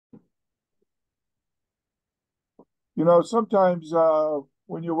You know, sometimes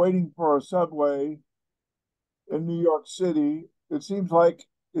when you're waiting for a subway in New York City, it seems like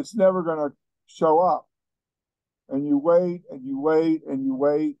it's never going to show up. And you wait and you wait and you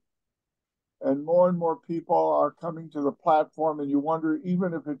wait, and more people are coming to the platform, and you wonder,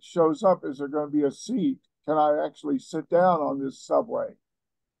 even if it shows up, is there going to be a seat? Can I actually sit down on this subway?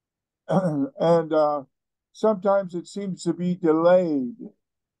 And sometimes it seems to be delayed.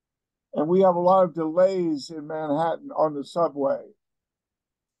 And we have a lot of delays in Manhattan on the subway.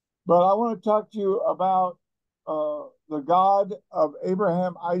 But I want to talk to you about the God of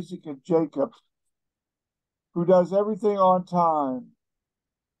Abraham, Isaac, and Jacob, who does everything on time.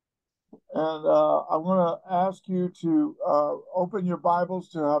 And I want to ask you to open your Bibles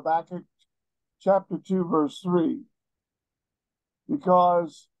to Habakkuk chapter 2, verse 3,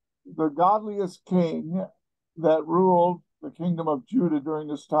 because the godliest king that ruled the kingdom of Judah during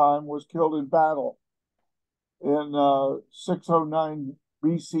this time was killed in battle in 609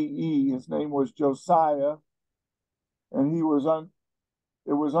 BCE. His name was Josiah, and it was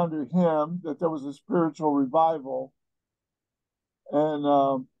under him that there was a spiritual revival. And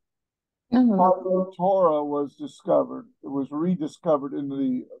part of the Torah was discovered. It was rediscovered in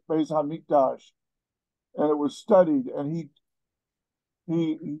the Beis HaMikdash, and it was studied. And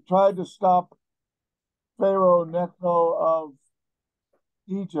he tried to stop Pharaoh Necho of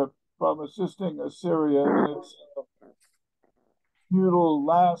Egypt from assisting Assyria in its futile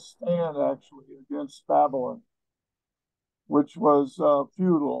last stand, actually, against Babylon, which was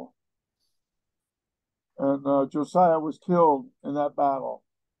futile. And Josiah was killed in that battle.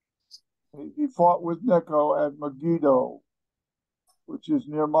 He fought with Necho at Megiddo, which is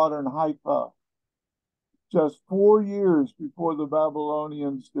near modern Haifa, just 4 years before the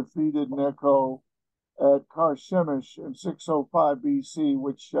Babylonians defeated Necho at Carchemish in 605 BC,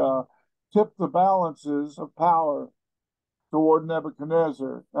 which tipped the balances of power toward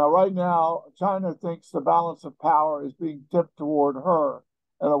Nebuchadnezzar. Now, right now, China thinks the balance of power is being tipped toward her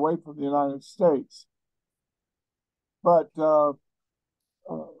and away from the United States. But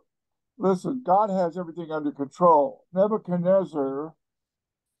listen, God has everything under control. Nebuchadnezzar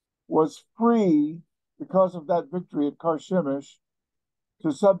was free because of that victory at Carchemish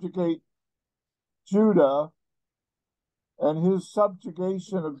to subjugate Judah, and his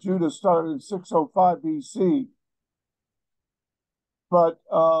subjugation of Judah started in 605 BC. But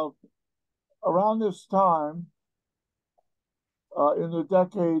around this time, in the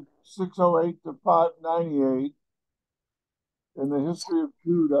decade 608 to 598, in the history of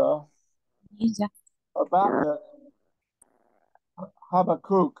Judah,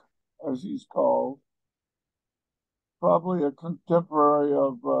 Habakkuk, as he's called, probably a contemporary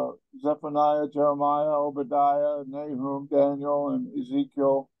of Zephaniah, Jeremiah, Obadiah, Nahum, Daniel, and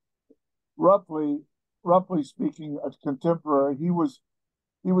Ezekiel. Roughly speaking, a contemporary. He was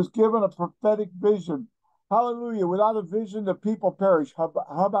given a prophetic vision. Hallelujah! Without a vision, the people perish.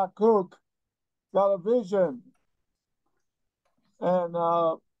 Habakkuk got a vision, and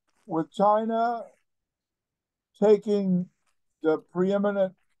with China taking the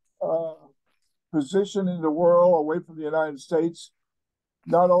preeminent position in the world away from the United States,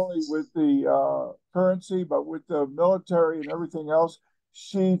 not only with the currency, but with the military and everything else.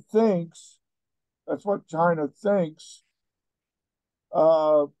 She thinks, that's what China thinks.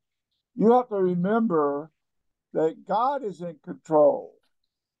 You have to remember that God is in control,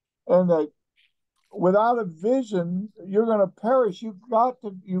 and that without a vision, you're going to perish. You've got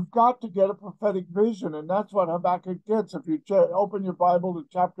to get a prophetic vision, and that's what Habakkuk gets. If you open your Bible to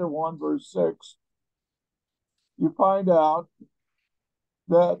chapter 1, verse 6, you find out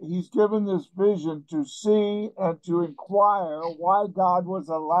that he's given this vision to see and to inquire why God was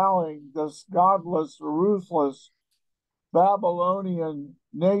allowing this godless, ruthless Babylonian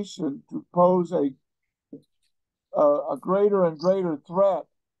nation to pose a greater and greater threat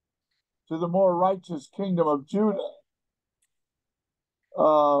to the more righteous kingdom of Judah.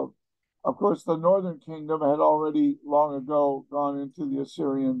 Of course, the northern kingdom had already long ago gone into the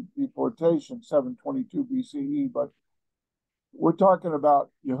Assyrian deportation, 722 BCE, but we're talking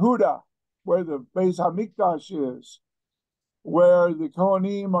about Yehuda, where the Beis HaMikdash is, where the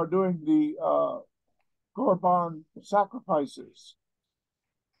Kohanim are doing the Korban sacrifices,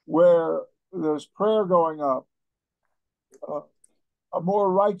 where there's prayer going up. A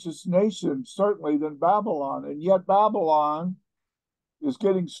more righteous nation, certainly, than Babylon. And yet Babylon is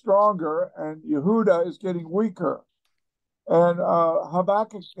getting stronger and Yehuda is getting weaker. And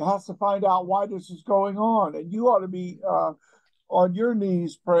Habakkuk has to find out why this is going on. And you ought to be on your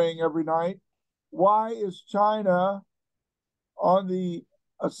knees praying every night. Why is China on the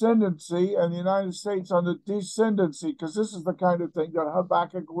ascendancy and the United States on the descendancy, because this is the kind of thing that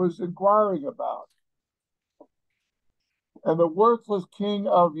Habakkuk was inquiring about. And the worthless king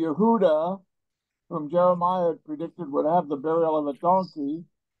of Yehuda, whom Jeremiah had predicted would have the burial of a donkey,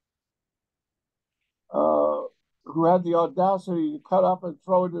 who had the audacity to cut up and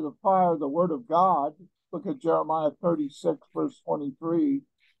throw into the fire the word of God. Look at Jeremiah 36, verse 23.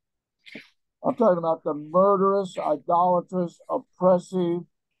 I'm talking about the murderous, idolatrous, oppressive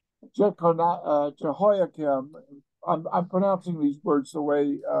Jehoiakim. I'm pronouncing these words the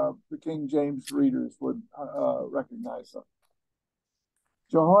way the King James readers would recognize them.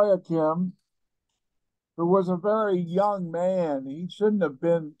 Jehoiakim, who was a very young man. He shouldn't have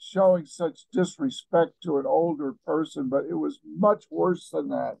been showing such disrespect to an older person, but it was much worse than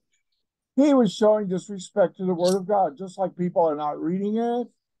that. He was showing disrespect to the word of God, just like people are not reading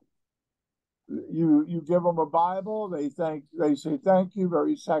it. You give them a Bible, they say thank you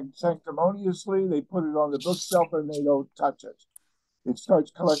very sanctimoniously. They put it on the bookshelf and they don't touch it. It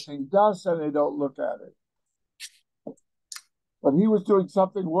starts collecting dust and they don't look at it. But he was doing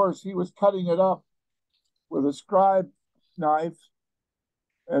something worse. He was cutting it up with a scribe knife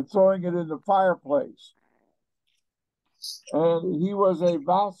and throwing it in the fireplace. And he was a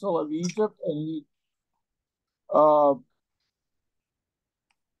vassal of Egypt, and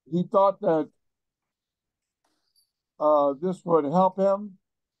he thought that this would help him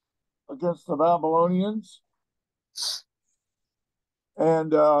against the Babylonians.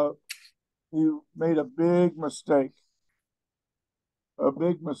 And he made a big mistake.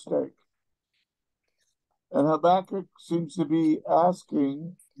 And Habakkuk seems to be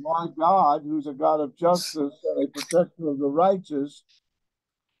asking why God, who's a God of justice and a protector of the righteous,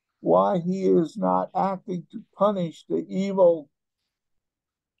 why he is not acting to punish the evil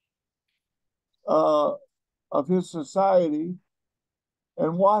of his society,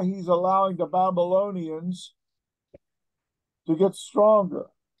 and why he's allowing the Babylonians to get stronger.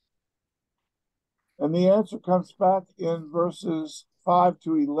 And the answer comes back in verses 5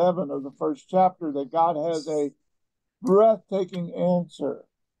 to 11 of the first chapter, that God has a breathtaking answer,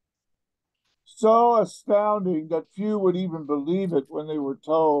 so astounding that few would even believe it when they were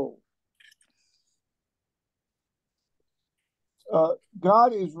told.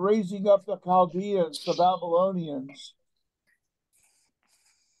 God is raising up the Chaldeans, the Babylonians,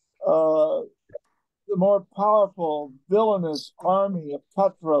 the more powerful, villainous army of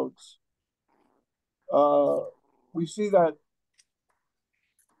cutthroats. We see that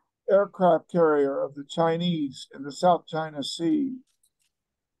aircraft carrier of the Chinese in the South China Sea.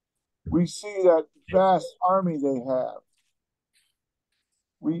 We see that vast army they have.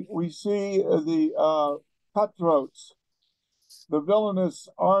 We see the cutthroats, the villainous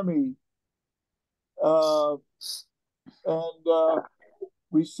army, and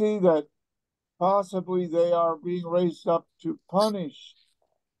we see that possibly they are being raised up to punish.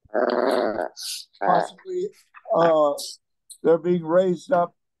 Possibly they're being raised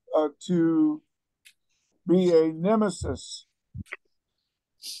up to be a nemesis,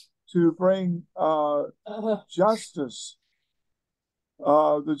 to bring justice,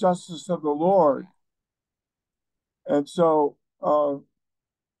 the justice of the Lord. And so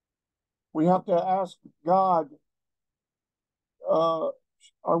we have to ask God,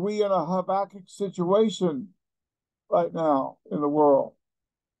 are we in a Habakkuk situation right now in the world,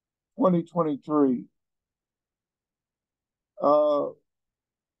 2023?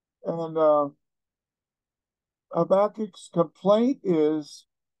 And Habakkuk's complaint is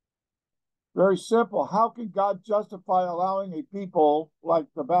very simple. How can God justify allowing a people like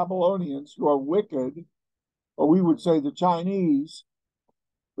the Babylonians, who are wicked, or we would say the Chinese,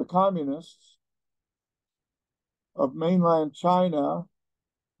 the communists of mainland China,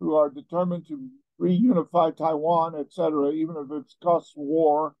 who are determined to reunify Taiwan, etc., even if it costs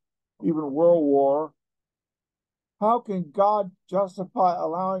war, even world war? How can God justify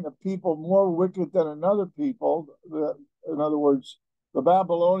allowing a people more wicked than another people? In other words, the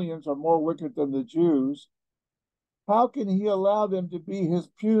Babylonians are more wicked than the Jews. How can he allow them to be his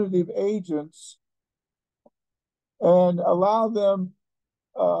punitive agents and allow them,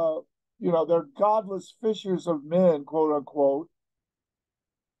 they're godless fishers of men, quote unquote,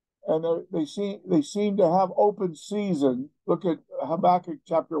 and they seem to have open season. Look at Habakkuk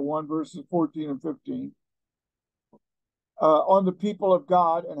chapter 1, verses 14 and 15. On the people of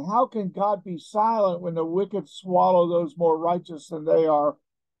God. And how can God be silent when the wicked swallow those more righteous than they are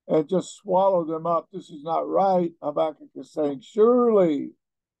and just swallow them up? This is not right. Habakkuk is saying, surely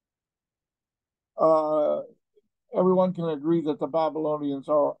everyone can agree that the Babylonians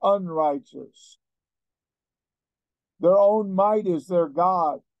are unrighteous. Their own might is their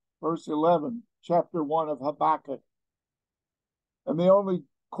God. Verse 11, chapter 1 of Habakkuk. And the only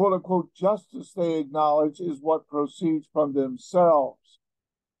quote unquote justice they acknowledge is what proceeds from themselves.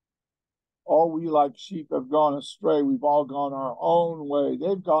 All we like sheep have gone astray. We've all gone our own way.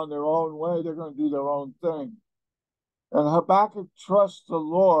 They've gone their own way. They're going to do their own thing. And Habakkuk trusts the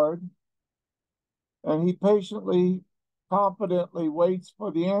Lord, and he patiently, confidently waits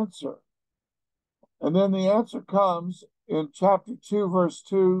for the answer. And then the answer comes in chapter 2, verse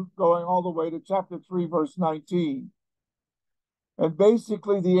 2, going all the way to chapter 3, verse 19. And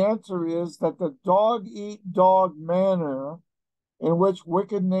basically the answer is that the dog-eat-dog manner in which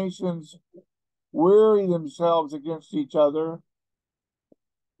wicked nations weary themselves against each other,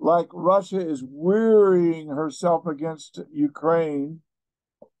 like Russia is wearying herself against Ukraine,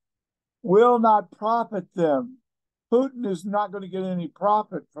 will not profit them. Putin is not going to get any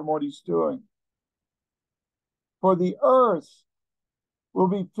profit from what he's doing. For the earth will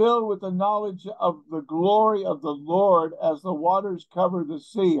be filled with the knowledge of the glory of the Lord as the waters cover the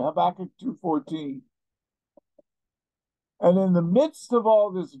sea. Habakkuk 2:14. And in the midst of all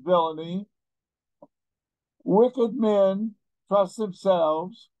this villainy, wicked men trust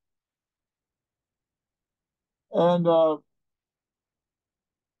themselves and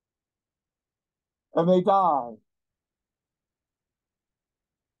they die.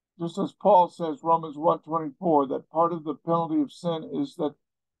 Just as Paul says, Romans 1:24, that part of the penalty of sin is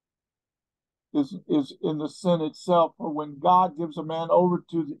in the sin itself. For when God gives a man over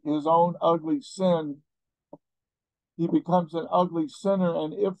to his own ugly sin, he becomes an ugly sinner.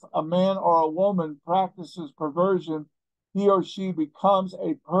 And if a man or a woman practices perversion, he or she becomes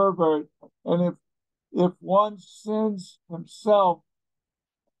a pervert. And if one sins himself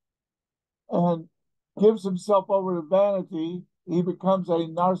and gives himself over to vanity, he becomes a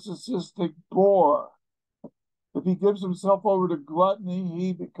narcissistic bore. If he gives himself over to gluttony,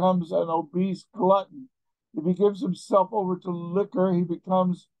 he becomes an obese glutton. If he gives himself over to liquor, he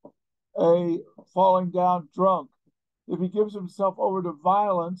becomes a falling down drunk. If he gives himself over to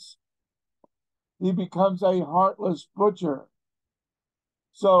violence, he becomes a heartless butcher.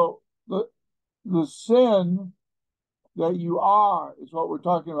 So the sin that you are is what we're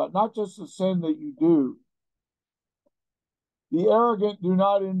talking about, not just the sin that you do. The arrogant do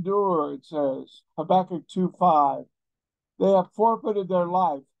not endure, it says, Habakkuk 2:5. They have forfeited their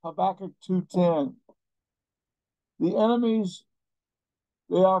life, Habakkuk 2:10. The enemies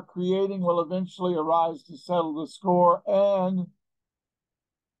they are creating will eventually arise to settle the score, and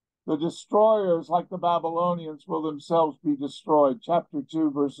the destroyers, like the Babylonians, will themselves be destroyed. Chapter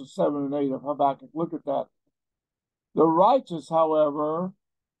 2, verses 7 and 8 of Habakkuk. Look at that. The righteous, however,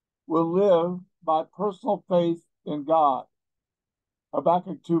 will live by personal faith in God.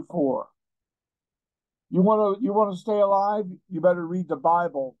 Habakkuk 2:4. You want to stay alive? You better read the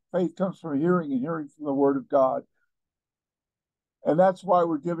Bible. Faith comes from hearing, and hearing from the Word of God. And that's why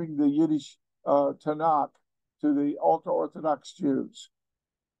we're giving the Yiddish Tanakh to the ultra-Orthodox Jews.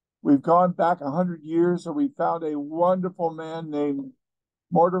 We've gone back 100 years, and we found a wonderful man named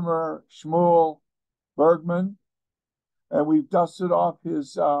Mortimer Shmuel Bergman, and we've dusted off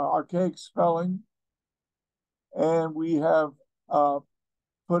his archaic spelling, and we have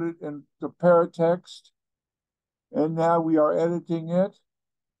put it into paratext, and now we are editing it.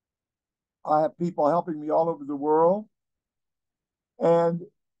 I have people helping me all over the world, and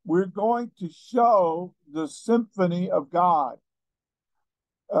we're going to show the symphony of God.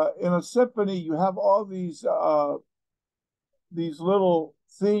 In a symphony, you have all these little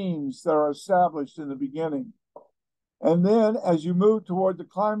themes that are established in the beginning. And then as you move toward the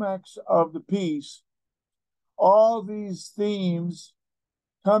climax of the piece, all these themes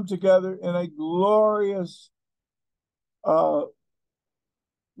come together in a glorious, in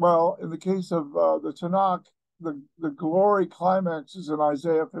the case of the Tanakh, the glory climax is in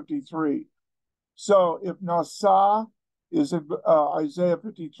Isaiah 53. So if Nasa is in Isaiah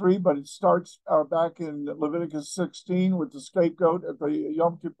 53, but it starts back in Leviticus 16 with the scapegoat at the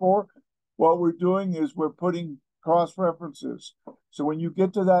Yom Kippur, what we're doing is we're putting cross references. So when you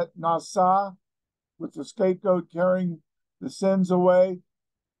get to that Nasa with the scapegoat carrying the sins away,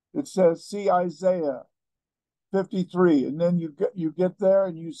 it says, see Isaiah 53. And then you get there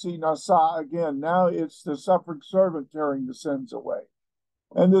and you see Nasa again. Now it's the suffering servant carrying the sins away.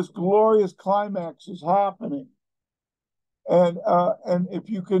 And this glorious climax is happening. And if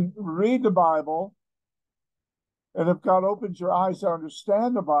you can read the Bible, and if God opens your eyes to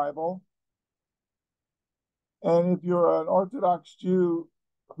understand the Bible, and if you're an Orthodox Jew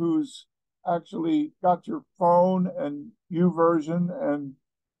who's actually got your phone and YouVersion and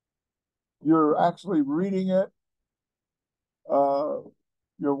you're actually reading it,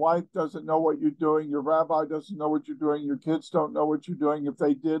 Your wife doesn't know what you're doing. Your rabbi doesn't know what you're doing. Your kids don't know what you're doing. If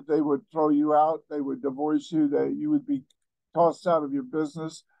they did, they would throw you out. They would divorce you. You would be tossed out of your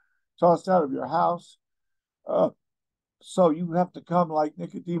business, tossed out of your house. So you have to come like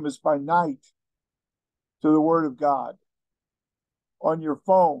Nicodemus by night to the Word of God on your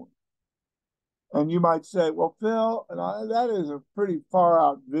phone. And you might say, well, Phil, that is a pretty far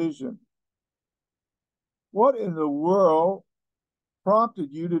out vision. What in the world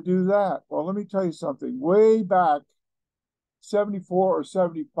prompted you to do that? Well, let me tell you something. Way back, 74 or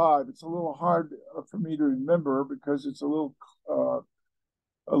 75, it's a little hard for me to remember because it's a little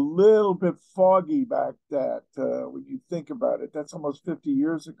bit foggy back that when you think about it. That's almost 50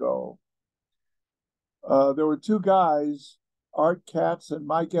 years ago. There were two guys, Art Katz and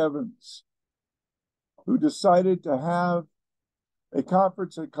Mike Evans, who decided to have a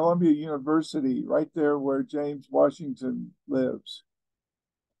conference at Columbia University, right there where James Washington lives.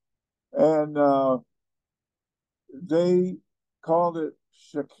 And they called it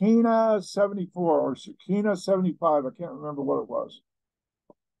Shekinah 74 or Shekinah 75. I can't remember what it was.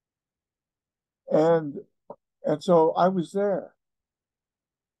 And so I was there.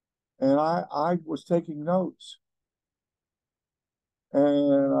 And I was taking notes.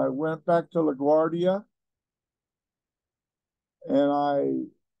 And I went back to LaGuardia. And I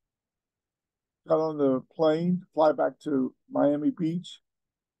got on the plane to fly back to Miami Beach.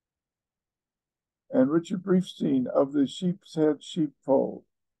 And Richard Briefstein of the Sheep's Head Sheepfold.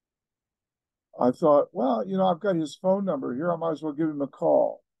 I thought, well, I've got his phone number here. I might as well give him a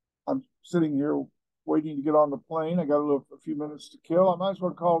call. I'm sitting here waiting to get on the plane. I got a few minutes to kill. I might as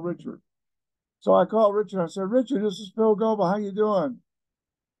well call Richard. So I called Richard. I said, Richard, this is Phil Goebel. How you doing?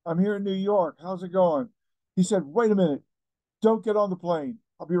 I'm here in New York. How's it going? He said, wait a minute. Don't get on the plane.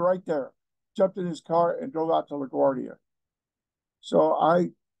 I'll be right there. Jumped in his car and drove out to LaGuardia. So I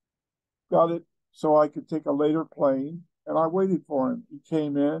got it so I could take a later plane, and I waited for him. He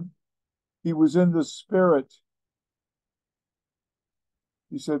came in. He was in the spirit.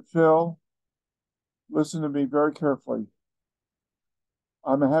 He said, Phil, listen to me very carefully.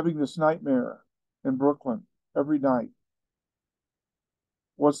 I'm having this nightmare in Brooklyn every night.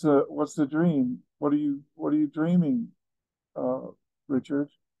 What's the dream? What are you dreaming, Richard?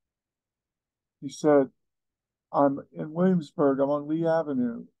 He said, I'm in Williamsburg. I'm on Lee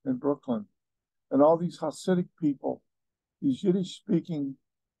Avenue in Brooklyn. And all these Hasidic people, these Yiddish-speaking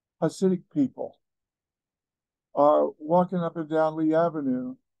Hasidic people, are walking up and down Lee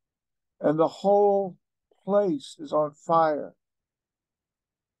Avenue, and the whole place is on fire.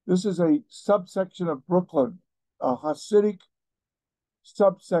 This is a subsection of Brooklyn, a Hasidic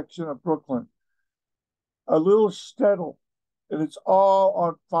subsection of Brooklyn, a little shtetl, and it's all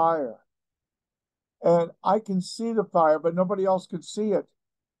on fire. And I can see the fire, but nobody else can see it.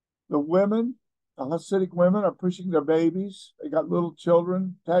 The women, the Hasidic women, are pushing their babies. They got little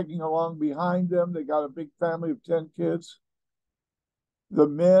children tagging along behind them. They got a big family of 10 kids. The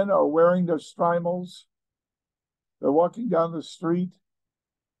men are wearing their strimals. They're walking down the street.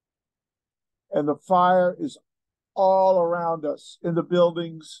 And the fire is all around us, in the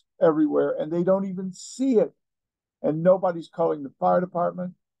buildings, everywhere. And they don't even see it. And nobody's calling the fire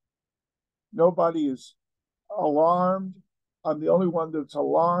department. Nobody is alarmed. I'm the only one that's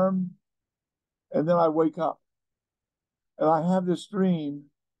alarmed. And then I wake up. And I have this dream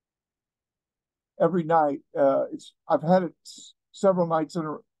every night. I've had it several nights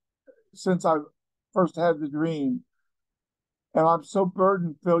since I first had the dream. And I'm so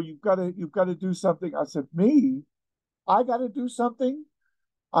burdened, Phil, you've got to do something. I said, me? I got to do something?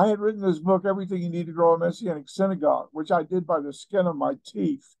 I had written this book, Everything You Need to Grow a Messianic Synagogue, which I did by the skin of my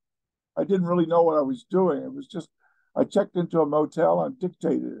teeth. I didn't really know what I was doing. It was just, I checked into a motel and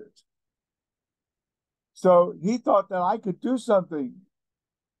dictated it. So he thought that I could do something.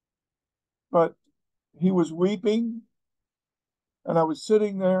 But he was weeping, and I was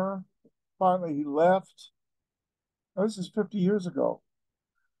sitting there. Finally, he left. Now, this is 50 years ago.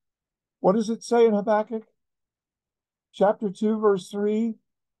 What does it say in Habakkuk? Chapter 2, verse 3,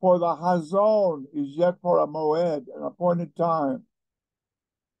 for the Hazon is yet for a moed, an appointed time.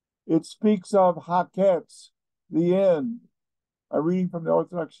 It speaks of Haketz, the end. I'm reading from the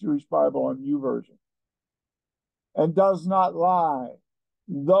Orthodox Jewish Bible on YouVersion. And does not lie,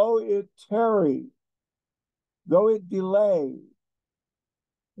 though it tarry, though it delay,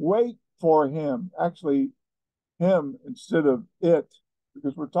 wait for him. Actually, him instead of it,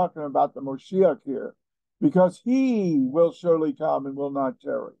 because we're talking about the Moshiach here, because he will surely come and will not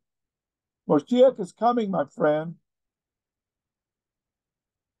tarry. Moshiach is coming, my friend.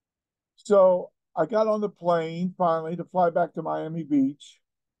 So I got on the plane finally to fly back to Miami Beach.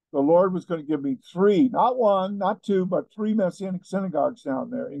 The Lord was going to give me three, not one, not two, but three Messianic synagogues down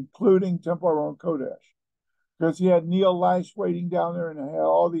there, including Temple Aron Kodesh, because he had Neil Lash waiting down there and had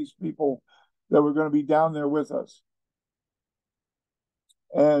all these people that were going to be down there with us.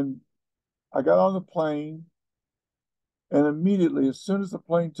 And I got on the plane, and immediately, as soon as the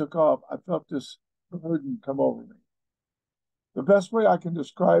plane took off, I felt this burden come over me. The best way I can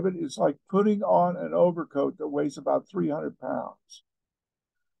describe it is like putting on an overcoat that weighs about 300 pounds.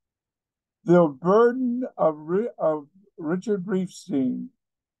 The burden of Richard Briefstein,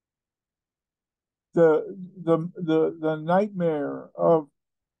 the nightmare of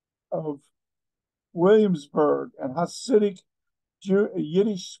Williamsburg and Hasidic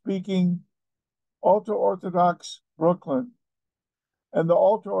Yiddish-speaking ultra-Orthodox Brooklyn and the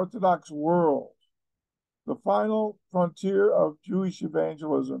ultra-Orthodox world, the final frontier of Jewish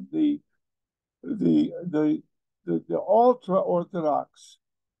evangelism, the ultra-Orthodox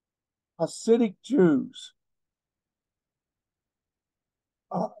Hasidic Jews,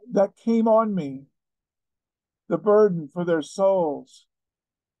 that came on me, the burden for their souls,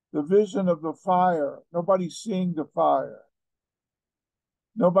 the vision of the fire, nobody seeing the fire,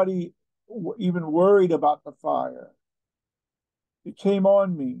 nobody even worried about the fire. It came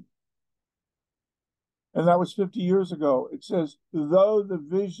on me. And that was 50 years ago. It says, though the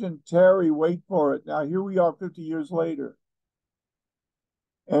vision tarry, wait for it. Now, here we are 50 years later.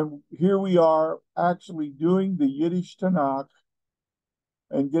 And here we are actually doing the Yiddish Tanakh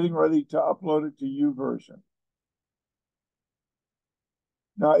and getting ready to upload it to YouVersion.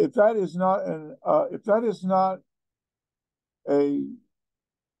 Now, if that is not a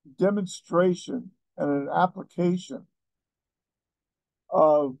demonstration and an application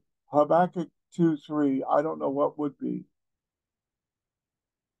of Habakkuk 2:3, I don't know what would be.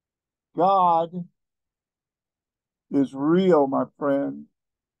 God is real, my friend.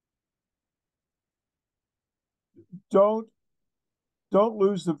 Don't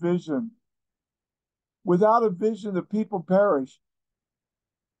lose the vision. Without a vision, the people perish.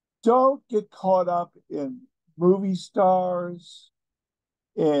 Don't get caught up in movie stars,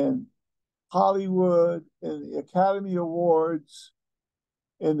 in Hollywood, in the Academy Awards,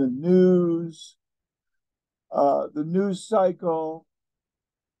 in the news cycle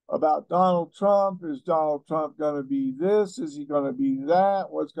about Donald Trump. Is Donald Trump going to be this? Is he going to be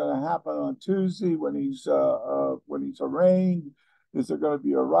that? What's going to happen on Tuesday when he's arraigned? Is there going to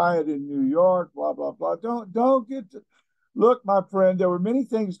be a riot in New York? Blah blah blah. Don't get to, look, my friend. There were many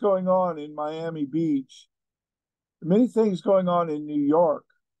things going on in Miami Beach, many things going on in New York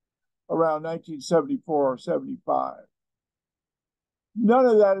around 1974 or 75. None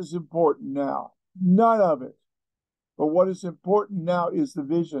of that is important now. None of it. But what is important now is the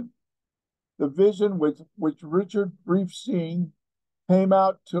vision. The vision which Richard Briefstein came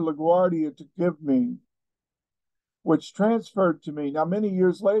out to LaGuardia to give me, which transferred to me. Now, many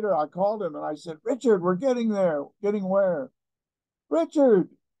years later, I called him and I said, Richard, we're getting there. Getting where? Richard,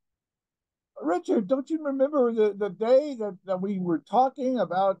 don't you remember the day that we were talking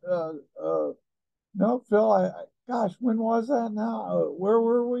about, no, Phil, gosh, when was that now? Where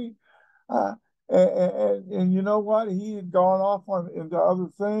were we? And you know what? He had gone off into other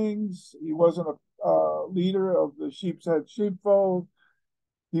things. He wasn't a leader of the sheep's head sheepfold.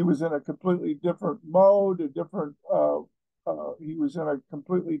 He was in a completely different mode, he was in a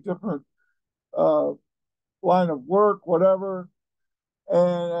completely different line of work, whatever.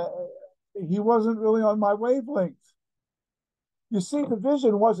 And he wasn't really on my wavelength. You see, the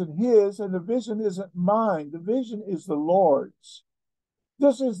vision wasn't his, and the vision isn't mine. The vision is the Lord's.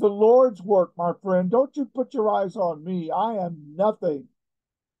 This is the Lord's work, my friend. Don't you put your eyes on me. I am nothing.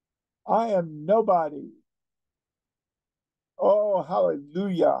 I am nobody. Oh,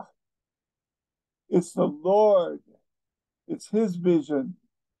 hallelujah. It's the Lord. It's his vision.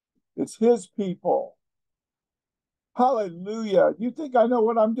 It's his people. Hallelujah. You think I know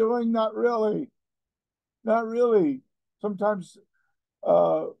what I'm doing? Not really. Not really. Sometimes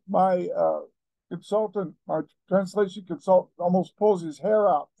my consultant, my translation consultant, almost pulls his hair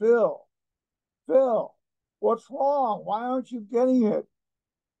out. Phil, what's wrong? Why aren't you getting it?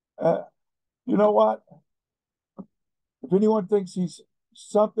 You know what? If anyone thinks he's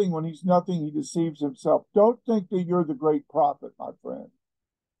something when he's nothing, he deceives himself. Don't think that you're the great prophet, my friend.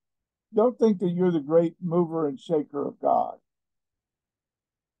 Don't think that you're the great mover and shaker of God.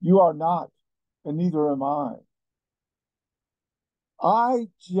 You are not, and neither am I. I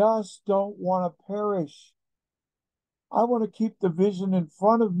just don't want to perish. I want to keep the vision in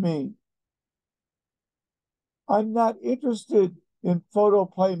front of me. I'm not interested in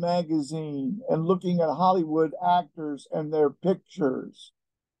Photoplay magazine and looking at Hollywood actors and their pictures.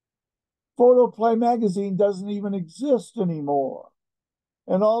 Photoplay magazine doesn't even exist anymore.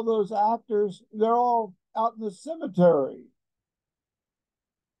 And all those actors, they're all out in the cemetery.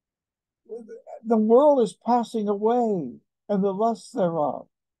 The world is passing away and the lusts thereof.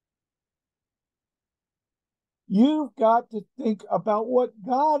 You've got to think about what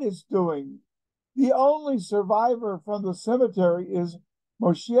God is doing. The only survivor from the cemetery is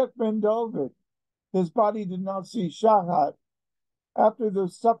Moshiach ben David. His body did not see Shahat. After the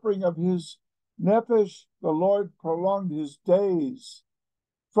suffering of his nephesh, the Lord prolonged his days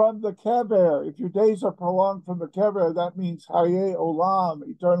from the kever. If your days are prolonged from the kever, that means Haye Olam,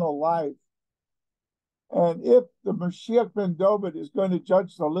 eternal life. And if the Mashiach ben David is going to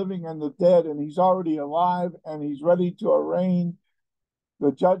judge the living and the dead, and he's already alive, and he's ready to arraign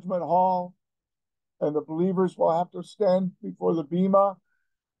the judgment hall, and the believers will have to stand before the bema,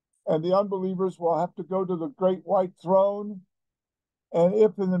 and the unbelievers will have to go to the great white throne. And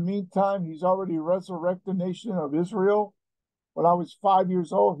if in the meantime he's already resurrected the nation of Israel, when I was 5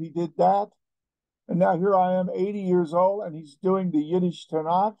 years old, he did that. And now here I am, 80 years old, and he's doing the Yiddish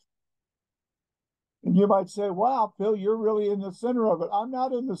Tanakh. And you might say, wow, Phil, you're really in the center of it. I'm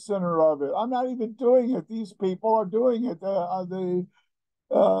not in the center of it. I'm not even doing it. These people are doing it.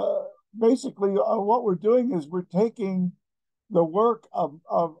 Basically, what we're doing is we're taking the work of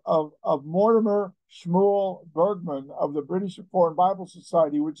Mortimer Shmuel Bergman of the British Foreign Bible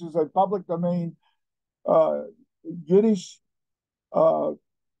Society, which is a public domain Yiddish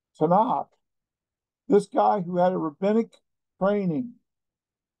Tanakh. This guy who had a rabbinic training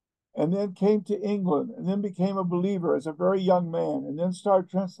and then came to England and then became a believer as a very young man and then started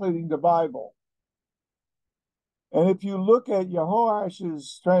translating the Bible. And if you look at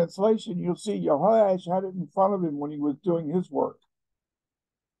Yehoash's translation, you'll see Yehoash had it in front of him when he was doing his work.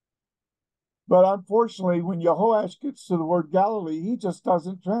 But unfortunately, when Yehoash gets to the word Galilee, he just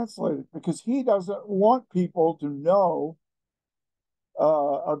doesn't translate it because he doesn't want people to know,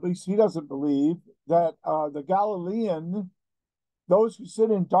 or at least he doesn't believe, that the Galilean, those who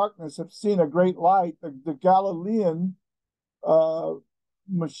sit in darkness have seen a great light. The Galilean,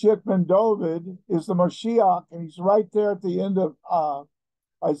 Mashiach ben David, is the Moshiach, and he's right there at the end of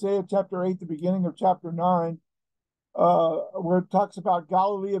Isaiah chapter 8, the beginning of chapter 9, where it talks about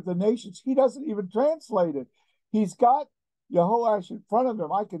Galilee of the nations. He doesn't even translate it. He's got Yehoash in front of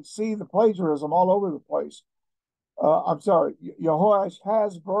him. I can see the plagiarism all over the place. I'm sorry, Yehoash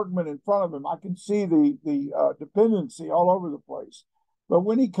has Bergman in front of him. I can see the dependency all over the place. But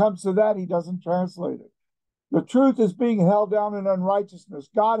when he comes to that, he doesn't translate it. The truth is being held down in unrighteousness.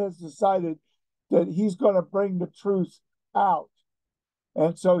 God has decided that he's going to bring the truth out.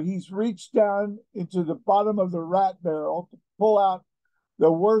 And so he's reached down into the bottom of the rat barrel to pull out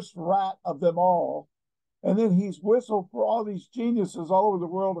the worst rat of them all. And then he's whistled for all these geniuses all over the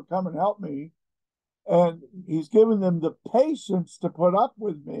world to come and help me. And he's given them the patience to put up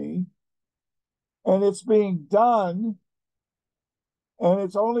with me. And it's being done. And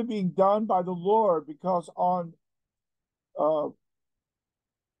it's only being done by the Lord because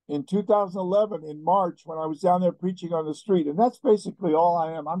in 2011, in March, when I was down there preaching on the street, and that's basically all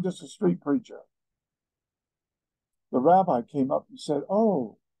I am. I'm just a street preacher. The rabbi came up and said,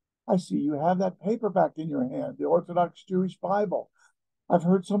 "Oh, I see you have that paperback in your hand, the Orthodox Jewish Bible. I've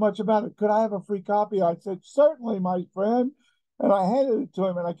heard so much about it. Could I have a free copy?" I said, "Certainly, my friend." And I handed it to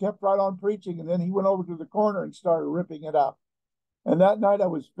him, and I kept right on preaching. And then he went over to the corner and started ripping it up. And that night I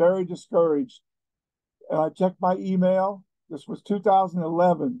was very discouraged. And I checked my email. This was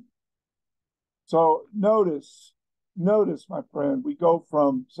 2011. So notice, my friend, we go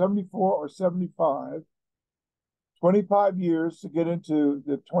from 74 or 75, 25 years to get into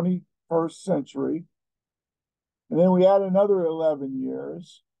the 21st century. And then we add another 11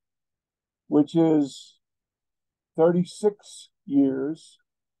 years, which is 36 years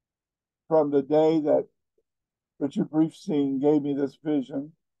from the day that Richard Briefstein gave me this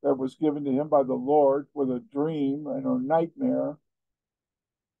vision that was given to him by the Lord with a dream and a nightmare.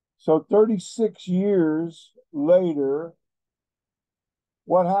 So 36 years later,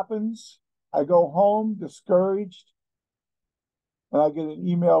 what happens? I go home discouraged, and I get an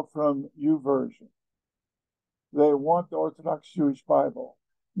email from YouVersion. They want the Orthodox Jewish Bible.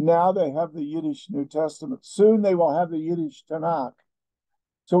 Now they have the Yiddish New Testament. Soon they will have the Yiddish Tanakh.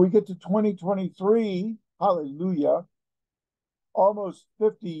 So we get to 2023, hallelujah, almost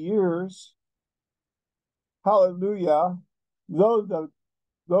 50 years, hallelujah, though the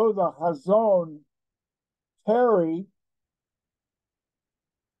Chazon tarry,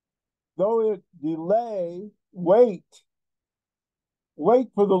 though it delay, wait, Wait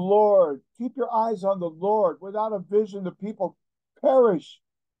for the Lord. Keep your eyes on the Lord. Without a vision, the people perish.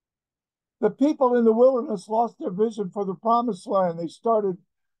 The people in the wilderness lost their vision for the promised land. They started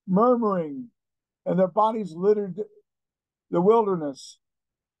murmuring, and their bodies littered the wilderness.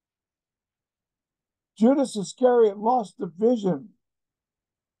 Judas Iscariot lost the vision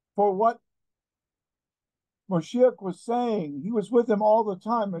for what Moshiach was saying. He was with him all the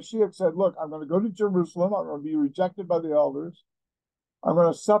time. Moshiach said, look, I'm going to go to Jerusalem. I'm going to be rejected by the elders. I'm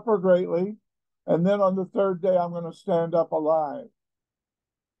going to suffer greatly. And then on the third day, I'm going to stand up alive.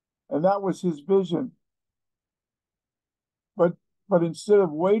 And that was his vision. But instead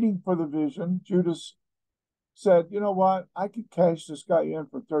of waiting for the vision, Judas said, you know what? I could cash this guy in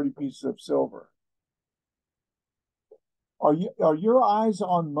for 30 pieces of silver. Are your eyes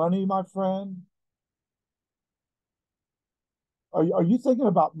on money, my friend? Are you thinking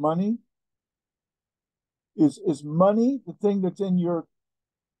about money? Is money the thing that's in your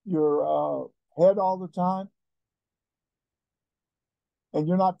head all the time? And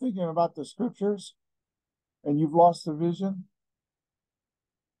you're not thinking about the scriptures? And you've lost the vision?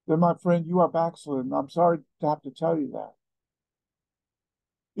 Then, my friend, you are backslidden. I'm sorry to have to tell you that.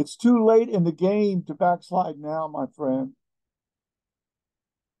 It's too late in the game to backslide now, my friend.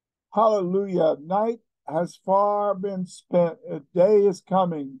 Hallelujah. Night has far been spent. A day is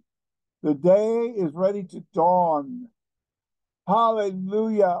coming. The day is ready to dawn.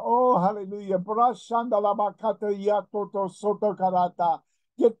 Hallelujah. Oh, hallelujah.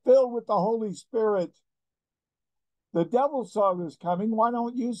 Get filled with the Holy Spirit. The devil saw this coming. Why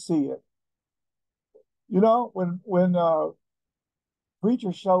don't you see it? You know, when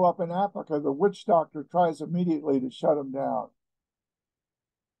preachers show up in Africa, the witch doctor tries immediately to shut them down.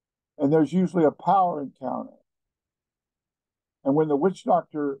 And there's usually a power encounter. And when the witch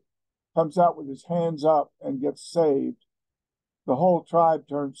doctor comes out with his hands up and gets saved, the whole tribe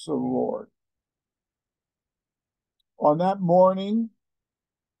turns to the Lord. On that morning,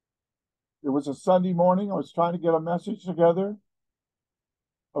 it was a Sunday morning. I was trying to get a message together.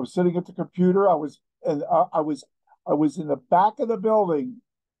 I was sitting at the computer. I was in the back of the building,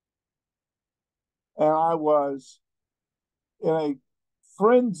 and I was in a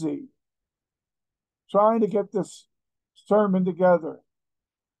frenzy trying to get this sermon together.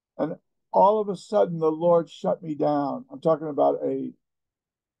 And all of a sudden, the Lord shut me down. I'm talking about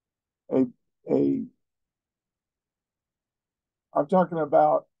I'm talking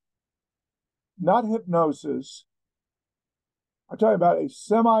about not hypnosis. I'm talking about a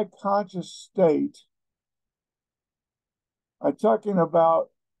semi-conscious state. I'm talking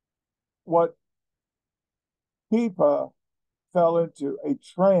about what Pipa fell into, a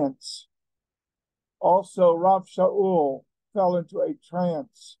trance. Also, Rav Shaul fell into a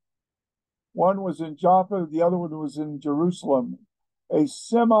trance. One was in Jaffa, the other one was in Jerusalem. A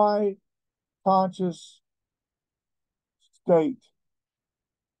semi-conscious state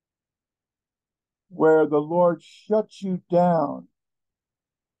where the Lord shuts you down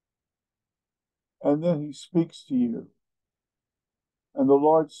and then he speaks to you. And the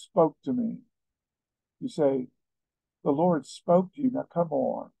Lord spoke to me. You say, the Lord spoke to you. Now come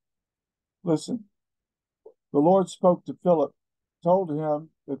on. Listen. The Lord spoke to Philip, told him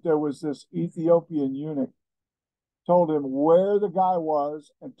that there was this Ethiopian eunuch, told him where the guy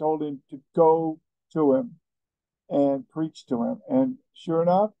was, and told him to go to him and preach to him. And sure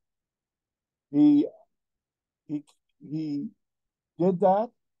enough, he did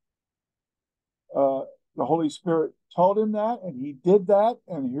that. The Holy Spirit told him that, and he did that.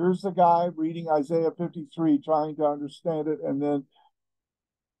 And here's the guy reading Isaiah 53, trying to understand it. And then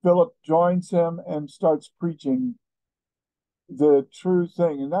Philip joins him and starts preaching the true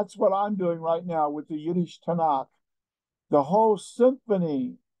thing. And that's what I'm doing right now with the Yiddish Tanakh. The whole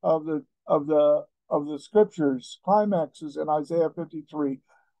symphony of the scriptures climaxes in Isaiah 53.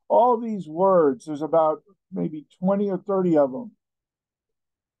 All these words, there's about maybe 20 or 30 of them.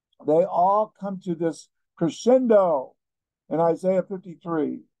 They all come to this crescendo in Isaiah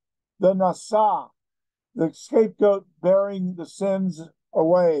 53. The Nasa, the scapegoat bearing the sins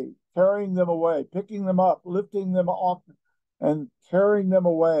away, carrying them away, picking them up, lifting them off, and carrying them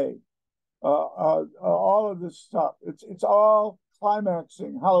away. All of this stuff. It's all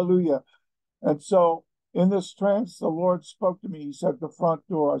climaxing. Hallelujah. And so in this trance, the Lord spoke to me. He said, the front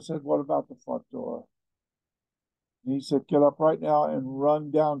door. I said, what about the front door? And he said, get up right now and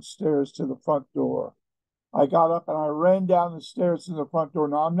run downstairs to the front door. I got up and I ran down the stairs to the front door.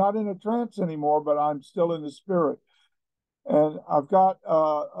 Now, I'm not in a trance anymore, but I'm still in the spirit. And I've got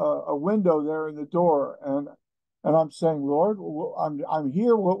a window there in the door. And I'm saying, Lord, I'm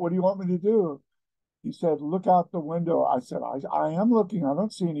here. What do you want me to do? He said, look out the window. I said, I am looking. I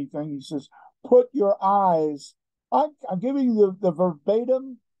don't see anything. He says, put your eyes. I'm giving you the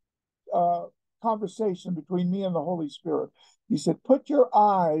verbatim conversation between me and the Holy Spirit. He said, put your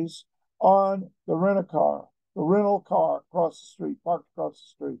eyes on the rental car across the street, parked across the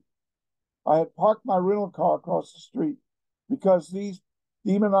street. I had parked my rental car across the street because these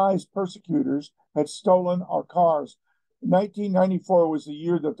demonized persecutors had stolen our cars. 1994 was the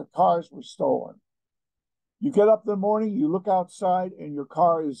year that the cars were stolen. You get up in the morning, you look outside, and your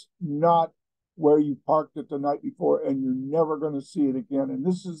car is not where you parked it the night before, and you're never going to see it again. And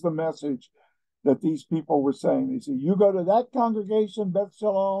this is the message that these people were saying. They say, you go to that congregation, Beth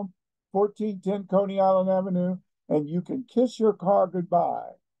Shalom, 1410 Coney Island Avenue, and you can kiss your car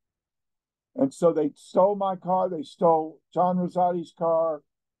goodbye. And so they stole my car. They stole John Rosati's car.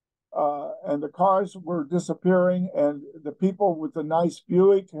 And the cars were disappearing. And the people with the nice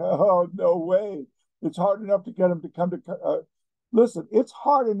Buick, oh, no way. It's hard enough to get them to come to... listen, it's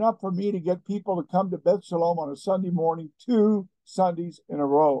hard enough for me to get people to come to Beth Shalom on a Sunday morning, 2 Sundays in a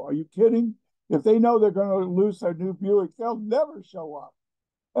row. Are you kidding? If they know they're going to lose their new Buick, they'll never show up.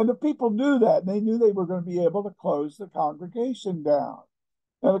 And the people knew that. And they knew they were going to be able to close the congregation down.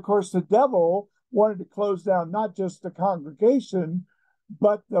 And of course, the devil wanted to close down not just the congregation,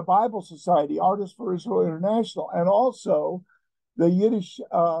 but the Bible Society, Artists for Israel International, and also the Yiddish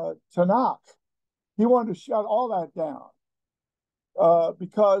Tanakh. He wanted to shut all that down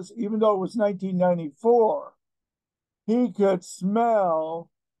because even though it was 1994, he could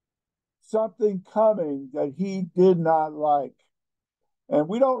smell something coming that he did not like. And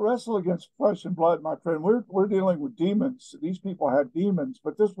we don't wrestle against flesh and blood, my friend. We're dealing with demons. These people had demons,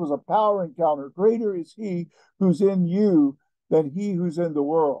 but this was a power encounter. Greater is he who's in you than he who's in the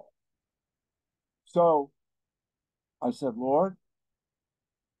world. So I said, Lord,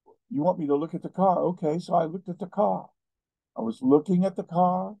 you want me to look at the car? Okay, so I looked at the car. I was looking at the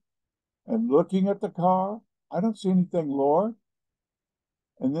car and looking at the car. I don't see anything, Lord.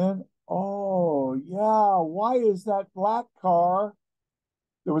 And then, oh, yeah, why is that black car?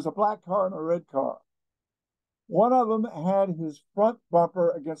 There was a black car and a red car. One of them had his front bumper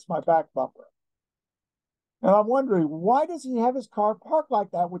against my back bumper. And I'm wondering, why does he have his car parked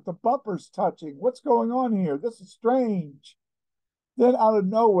like that with the bumpers touching? What's going on here? This is strange. Then out of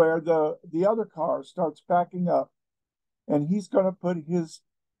nowhere, the other car starts backing up, and he's going to put his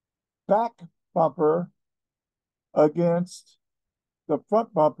back bumper against the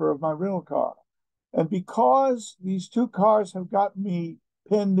front bumper of my rental car. And because these 2 cars have got me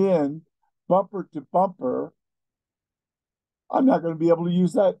pinned in bumper to bumper, I'm not going to be able to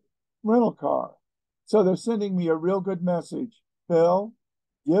use that rental car. So they're sending me a real good message. Phil,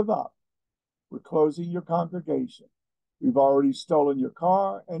 give up. We're closing your congregation. We've already stolen your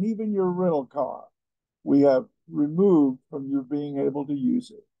car and even your rental car. We have removed from you being able to use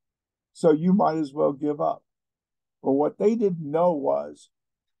it. So you might as well give up. But what they didn't know was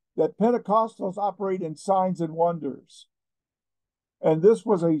that Pentecostals operate in signs and wonders. And this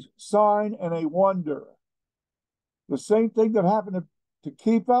was a sign and a wonder. The same thing that happened to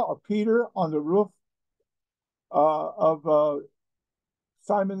Kefa or Peter on the roof of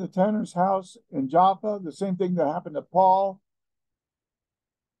Simon the tanner's house in Joppa, the same thing that happened to Paul.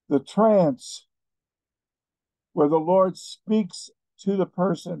 The trance, where the Lord speaks to the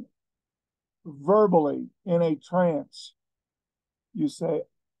person verbally in a trance. You say,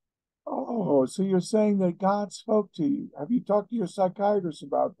 oh, so you're saying that God spoke to you. Have you talked to your psychiatrist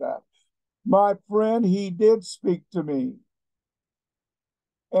about that? My friend, he did speak to me.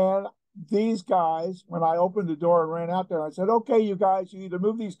 And these guys, when I opened the door and ran out there, I said, okay, you guys, you either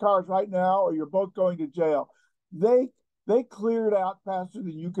move these cars right now or you're both going to jail. They cleared out faster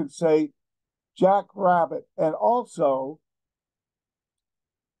than you could say Jack Rabbit. And also,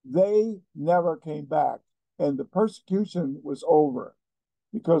 they never came back. And the persecution was over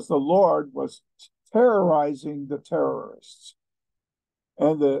because the Lord was terrorizing the terrorists.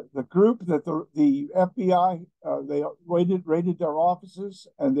 And the group that the FBI, they raided their offices,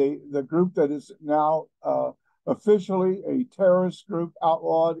 and the group that is now officially a terrorist group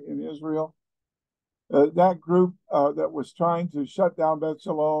outlawed in Israel, that group that was trying to shut down Beth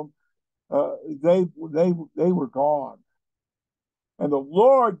Shalom, they were gone. And the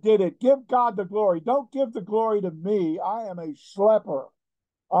Lord did it. Give God the glory. Don't give the glory to me. I am a schlepper.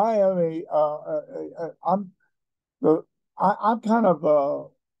 I am I'm kind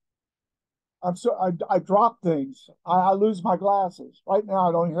of I drop things. I lose my glasses. Right now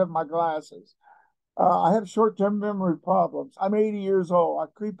I don't have my glasses. I have short-term memory problems. I'm 80 years old. I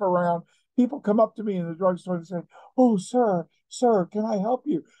creep around. People come up to me in the drugstore and say, "Oh, sir, can I help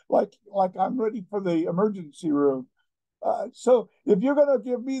you?" Like I'm ready for the emergency room. So if you're going to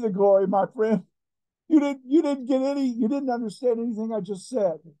give me the glory, my friend, you didn't get any. You didn't understand anything I just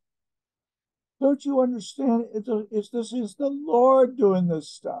said. Don't you understand? This is the Lord doing this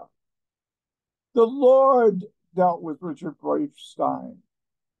stuff. The Lord dealt with Richard Graefstein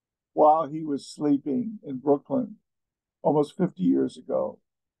while he was sleeping in Brooklyn almost 50 years ago.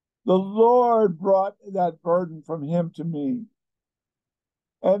 The Lord brought that burden from him to me.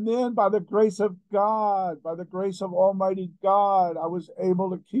 And then by the grace of God, by the grace of Almighty God, I was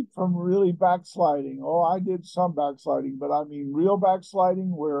able to keep from really backsliding. Oh, I did some backsliding, but I mean real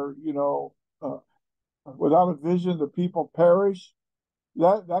backsliding where, without a vision, the people perish.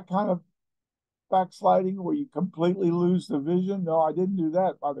 That kind of backsliding where you completely lose the vision. No, I didn't do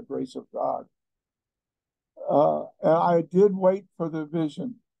that by the grace of God. And I did wait for the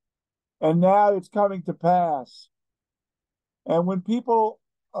vision. And now it's coming to pass. And when people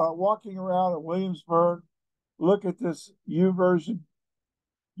walking around in Williamsburg look at this YouVersion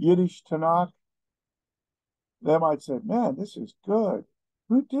Yiddish Tanakh, they might say, "Man, this is good.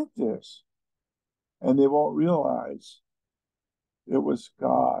 Who did this?" And they won't realize it was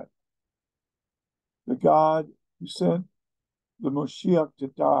God. The God who sent the Moshiach to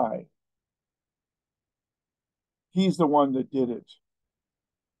die. He's the one that did it.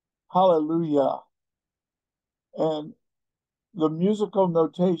 Hallelujah. And the musical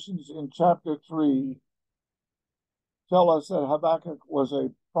notations in chapter 3 tell us that Habakkuk was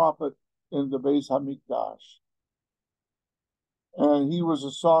a prophet in the Beis Hamikdash. And he was a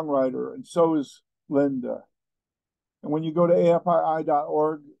songwriter, and so is Linda. And when you go to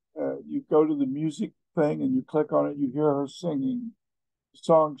afii.org, you go to the music thing and you click on it, you hear her singing the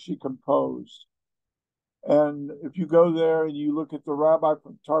song she composed. And if you go there and you look at the Rabbi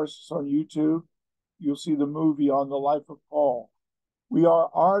from Tarsus on YouTube, you'll see the movie on the life of Paul. We are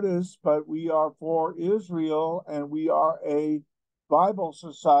artists, but we are for Israel, and we are a Bible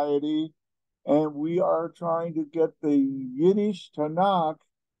society, and we are trying to get the Yiddish Tanakh,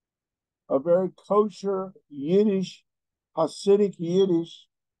 a very kosher Yiddish, Hasidic Yiddish.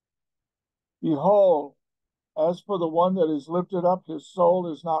 Behold, as for the one that is lifted up, his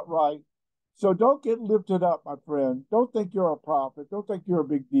soul is not right. So don't get lifted up, my friend. Don't think you're a prophet. Don't think you're a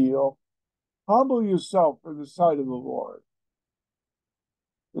big deal. Humble yourself in the sight of the Lord.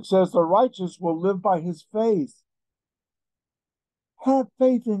 It says the righteous will live by his faith. Have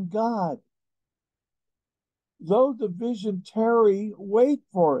faith in God. Though the vision tarry, wait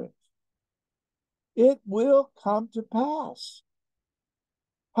for it. It will come to pass.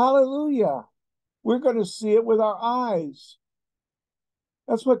 Hallelujah. We're going to see it with our eyes.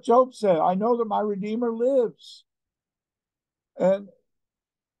 That's what Job said. I know that my Redeemer lives. And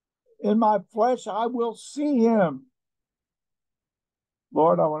in my flesh, I will see him.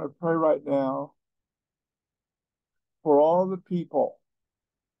 Lord, I want to pray right now for all the people,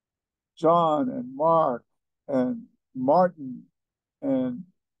 John and Mark and Martin and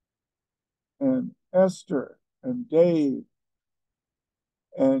Esther and Dave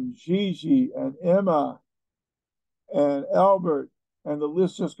and Gigi and Emma and Albert, and the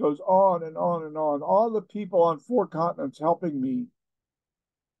list just goes on and on and on. All the people on 4 continents helping me.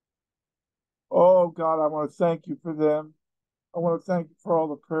 Oh, God, I want to thank you for them. I want to thank you for all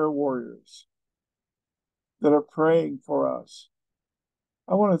the prayer warriors that are praying for us.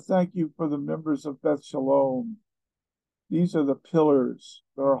 I want to thank you for the members of Beth Shalom. These are the pillars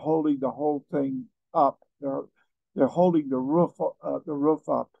that are holding the whole thing up. They're holding the roof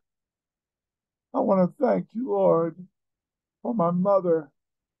up. I want to thank you, Lord, for my mother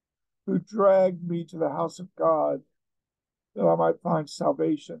who dragged me to the house of God that I might find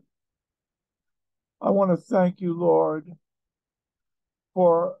salvation. I want to thank you, Lord,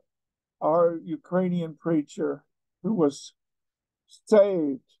 for our Ukrainian preacher who was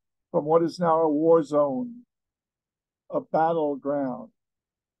saved from what is now a war zone, a battleground,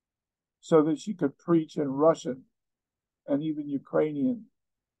 so that she could preach in Russian and even Ukrainian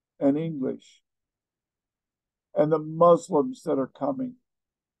and English. And the Muslims that are coming.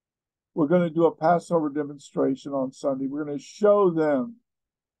 We're going to do a Passover demonstration on Sunday. We're going to show them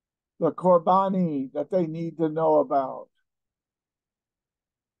the Korbani that they need to know about.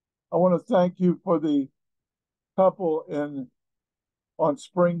 I want to thank you for the couple on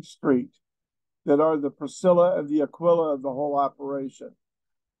Spring Street that are the Priscilla and the Aquila of the whole operation.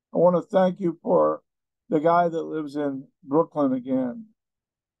 I want to thank you for the guy that lives in Brooklyn again,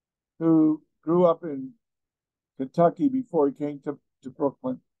 who grew up in Kentucky before he came to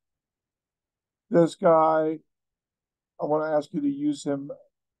Brooklyn. This guy, I want to ask you to use him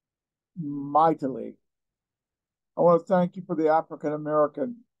mightily. I want to thank you for the African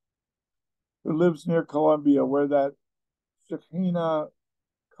American who lives near Columbia, where that Shekinah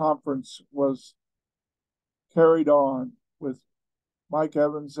conference was carried on with Mike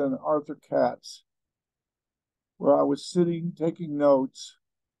Evans and Arthur Katz, where I was sitting taking notes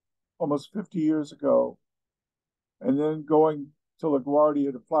almost 50 years ago, and then going to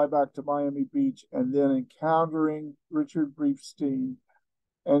LaGuardia to fly back to Miami Beach, and then encountering Richard Briefstein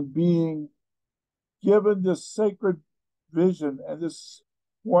and being given this sacred vision and this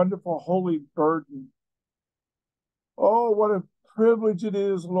wonderful holy burden. Oh, what a privilege it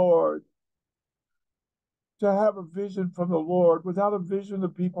is, Lord, to have a vision from the Lord. Without a vision, the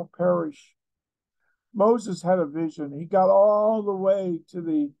people perish. Moses had a vision. He got all the way to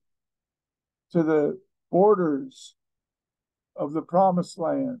the borders of the promised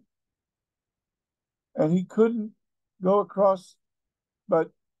land, and he couldn't go across,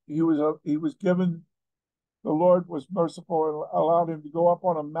 but he was given, the Lord was merciful and allowed him to go up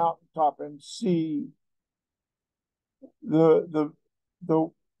on a mountaintop and see the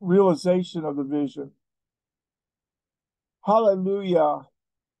realization of the vision. Hallelujah.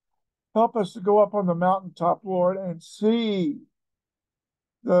 Help us to go up on the mountaintop, Lord, and see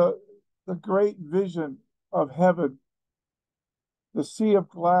the great vision of heaven, the sea of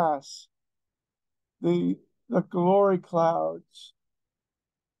glass, the glory clouds,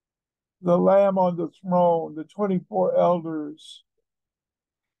 the Lamb on the throne, the 24 elders.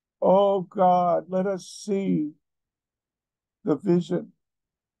 Oh God, let us see the vision.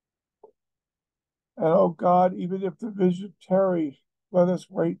 And oh God, even if the vision tarry, let us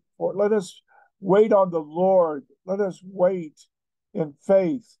wait for it. Let us wait on the Lord. Let us wait in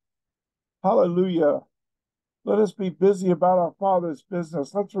faith. Hallelujah. Let us be busy about our Father's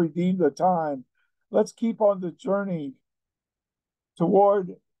business. Let's redeem the time. Let's keep on the journey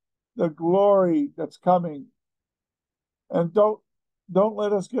toward the glory that's coming. And don't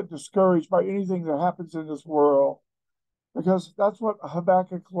let us get discouraged by anything that happens in this world, because that's what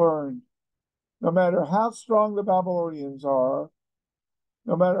Habakkuk learned. No matter how strong the Babylonians are,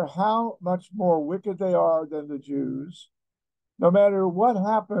 no matter how much more wicked they are than the Jews, no matter what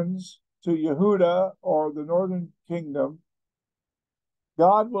happens to Yehuda or the northern kingdom,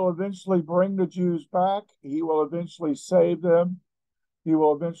 God will eventually bring the Jews back. He will eventually save them. He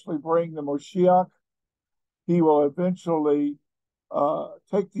will eventually bring the Moshiach. He will eventually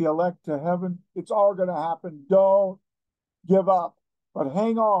take the elect to heaven. It's all going to happen. Don't give up, but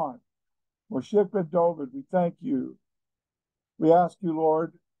hang on. Moshiach ben David, we thank you. We ask you,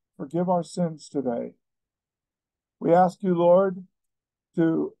 Lord, forgive our sins today. We ask you, Lord,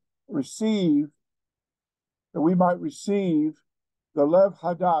 to receive, that we might receive the Lev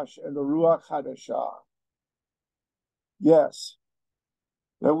Hadash and the Ruach Hadashah. Yes,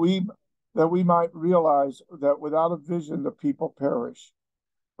 that we might realize that without a vision, the people perish,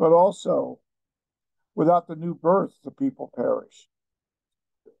 but also without the new birth, the people perish.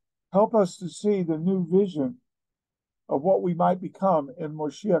 Help us to see the new vision of what we might become in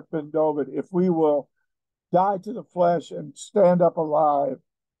Moshiach ben David if we will die to the flesh and stand up alive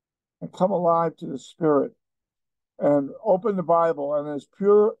and come alive to the Spirit and open the Bible, and as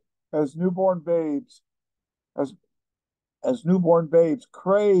pure as newborn babes, as newborn babes,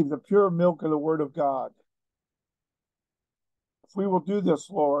 crave the pure milk of the Word of God. If we will do this,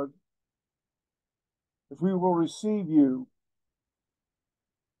 Lord, if we will receive you,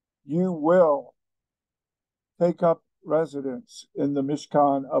 you will take up residence in the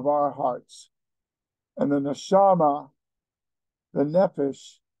Mishkan of our hearts. And the Neshama, the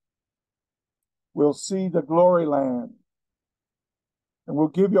Nefesh, will see the glory land. And we'll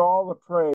give you all the praise.